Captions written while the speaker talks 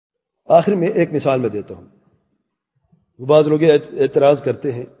آخر میں ایک مثال میں دیتا ہوں. بعض لوگ اعتراض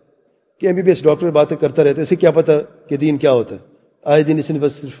کرتے ہیں کہ MBBS ڈاکٹر باتیں کرتا رہتا ہے، اسے کیا پتہ کہ دین کیا ہوتا ہے. آئے دن اس نے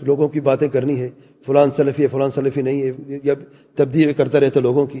بس صرف لوگوں کی باتیں کرنی ہے، فلان سلفی ہے فلان سلفی نہیں ہے، یا تبدیل کرتا رہتا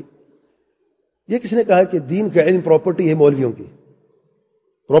لوگوں کی. یہ کس نے کہا کہ دین کا علم پراپرٹی ہے مولویوں کی؟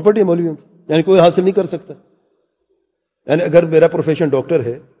 پراپرٹی ہے مولویوں کی، یعنی کوئی حاصل نہیں کر سکتا. یعنی اگر میرا پروفیشن ڈاکٹر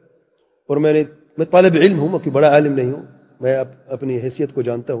ہے اور میں طالب علم ہوں، میں کوئی بڑا عالم نہیں ہوں، میں اپنی حیثیت کو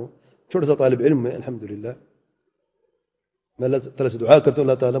جانتا ہوں، چھوٹا سا طالب علم میں الحمدللہ. میں اللہ تعالیٰ سے دعا کرتا ہوں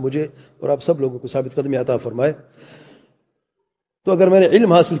اللہ تعالیٰ مجھے اور آپ سب لوگوں کو ثابت قدمی عطا فرمائے. تو اگر میں نے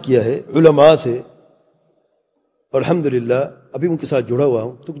علم حاصل کیا ہے علماء سے اور الحمدللہ ابھی ان کے ساتھ جڑا ہوا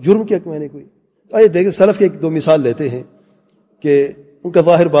ہوں، تو جرم کیا کہ میں نے کوئی. آئیے دیکھیں سلف کے ایک دو مثال لیتے ہیں کہ ان کا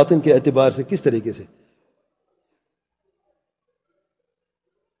ظاہر باطن کے اعتبار سے کس طریقے سے.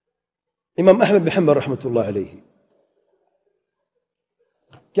 امام احمد بن حنبل رحمۃ اللہ علیہ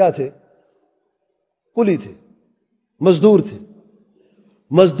کیا تھے؟ قلی تھے، مزدور تھے.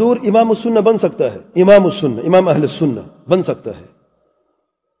 مزدور امام السنہ بن سکتا ہے، امام السنہ، امام اہل السنہ بن سکتا ہے،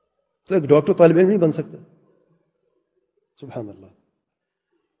 تو ایک ڈاکٹر طالب علم نہیں بن سکتا. سبحان اللہ.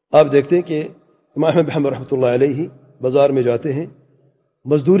 آپ دیکھتے ہیں کہ امام احمد بن حنبل رحمۃ اللہ علیہ بازار میں جاتے ہیں،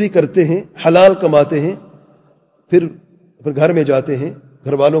 مزدوری کرتے ہیں، حلال کماتے ہیں، پھر اپنے گھر میں جاتے ہیں،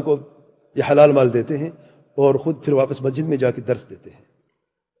 گھر والوں کو یہ حلال مال دیتے ہیں اور خود پھر واپس مسجد میں جا کے درس دیتے ہیں.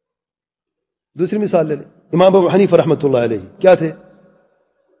 دوسری مثال لے لیں، امام ابو حنیفہ رحمۃ اللہ علیہ کیا تھے؟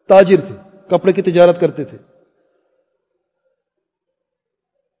 تاجر تھے، کپڑے کی تجارت کرتے تھے.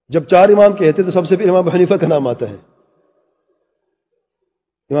 جب چار امام کہتے تو سب سے پہلے امام ابو حنیفہ کا نام آتا ہے.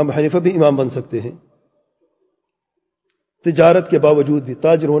 امام ابو حنیفہ بھی امام بن سکتے ہیں تجارت کے باوجود بھی،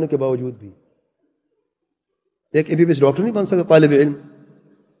 تاجر ہونے کے باوجود بھی. ایک MBBS ڈاکٹر نہیں بن سکتا طالب علم.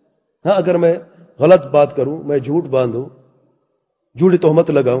 ہاں اگر میں غلط بات کروں، میں جھوٹ باندھوں، جھوٹی تہمت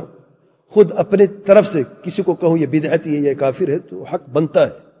لگاؤں، خود اپنے طرف سے کسی کو کہوں یہ بدعتی ہے یہ کافر ہے، تو حق بنتا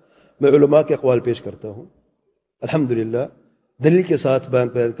ہے میں علماء کے اقوال پیش کرتا ہوں، الحمدللہ دلیل کے ساتھ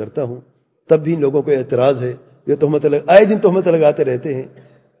بیان کرتا ہوں. تب بھی لوگوں کو اعتراض ہے، یہ تہمت آئے دن تہمت لگاتے رہتے ہیں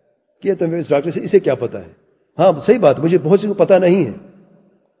کہ یہ تمہیں اس ڈاکٹر سے اسے کیا پتہ ہے. ہاں صحیح بات، مجھے بہت سی کو پتہ نہیں ہے،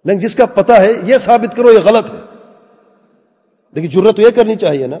 لیکن جس کا پتہ ہے یہ ثابت کرو یہ غلط ہے. لیکن جرت تو یہ کرنی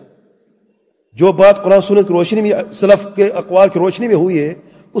چاہیے نا، جو بات قرآن سنت کی روشنی میں، سلف کے اقوال کی روشنی میں ہوئی ہے،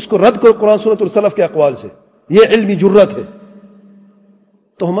 اس کو رد کرو قرآن سنت اور سلف کے اقوال سے. یہ علمی جرت ہے.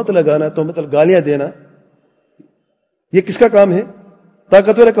 تہمت لگانا، تہمت گالیاں دینا، یہ کس کا کام ہے؟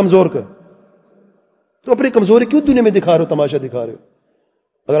 طاقتور ہے کمزور کا. تو اپنی کمزوری کیوں دنیا میں دکھا رہے ہو، تماشا دکھا رہے ہو؟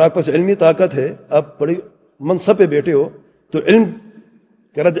 اگر آپ پاس علمی طاقت ہے، آپ بڑی منصب پہ بیٹھے ہو، تو علم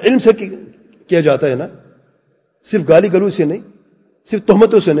کا رد علم سے کیا جاتا ہے نا، صرف گالی گلوچ سے نہیں، صرف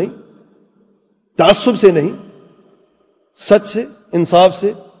تہمتوں سے نہیں، تعصب سے نہیں، سچ سے، انصاف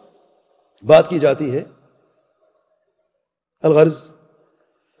سے بات کی جاتی ہے. الغرض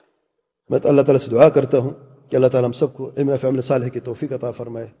میں تو اللہ تعالیٰ سے دعا کرتا ہوں کہ اللہ تعالیٰ ہم سب کو علم نافع عمل صالح کی توفیق عطا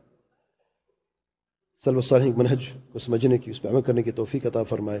فرمائے، سلف الصالحین منہج کو سمجھنے کی، اس پہ عمل کرنے کی توفیق عطا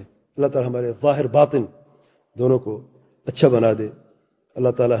فرمائے. اللہ تعالیٰ ہمارے ظاہر باطن دونوں کو اچھا بنا دے.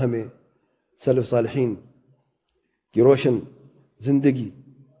 اللہ تعالیٰ ہمیں سلف صالحین کی روشن زندگی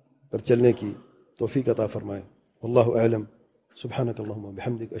پر چلنے کی توفیق عطا فرمائے. واللہ اعلم. سبحانک اللہم و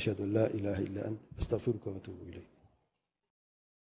بحمدک، اشہد ان لا الہ الا انت، استغفرک و اتوب الیک.